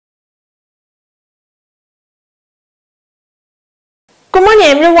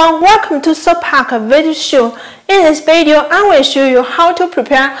Hi everyone, welcome to Certpark video show. In this video, I will show you how to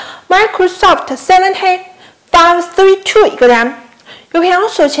prepare Microsoft 70532 exam. You can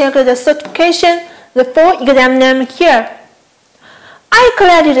also check the certification, the full exam name here. I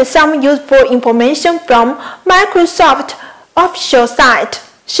collected some useful information from Microsoft official site.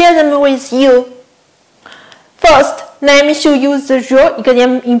 Share them with you. First, let me show you the raw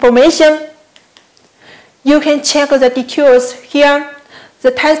exam information. You can check the details here. The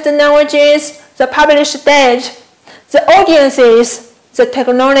test languages, the published date, the audiences, the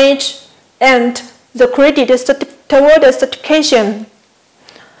technology, and the credit toward the certification.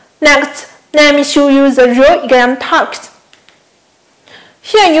 Next, let me show you the raw exam types.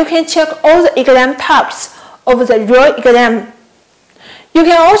 Here you can check all the exam types of the raw exam. You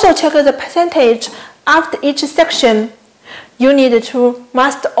can also check the percentage after each section. You need to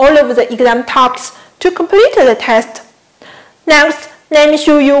master all of the exam types to complete the test. Next, let me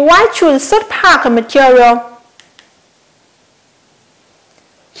show you why choose Certpark material.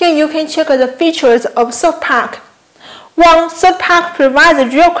 Here you can check the features of Certpark. 1. Certpark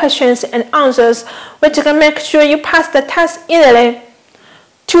provides real questions and answers, which can make sure you pass the test easily.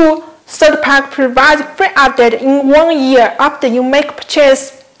 2. Certpark provides free update in 1 year after you make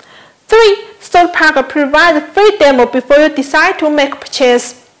purchase. 3. Certpark provides free demo before you decide to make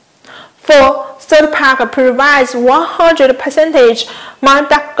purchase. 4. Certpark provides 100%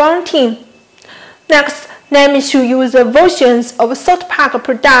 money-back guarantee. Next, let me show you the versions of Certpark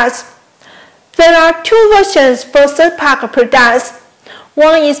products. There are 2 versions for Certpark products.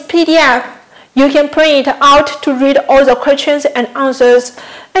 One is PDF. You can print it out to read all the questions and answers.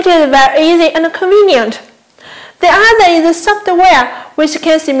 It is very easy and convenient. The other is software, which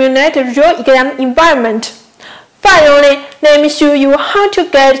can simulate a real exam environment. Finally, let me show you how to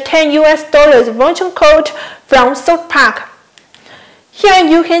get $10 voucher code from Certpark. Here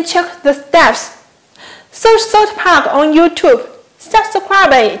you can check the steps. Search Certpark on YouTube,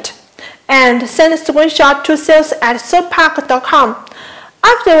 subscribe it, and send a screenshot to sales@certpark.com.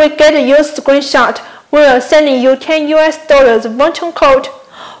 After we get your screenshot, we will send you $10 voucher code.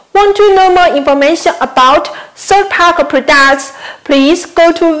 Want to know more information about Certpark products? Please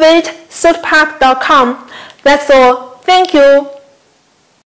go to visit certpark.com. That's all. Thank you.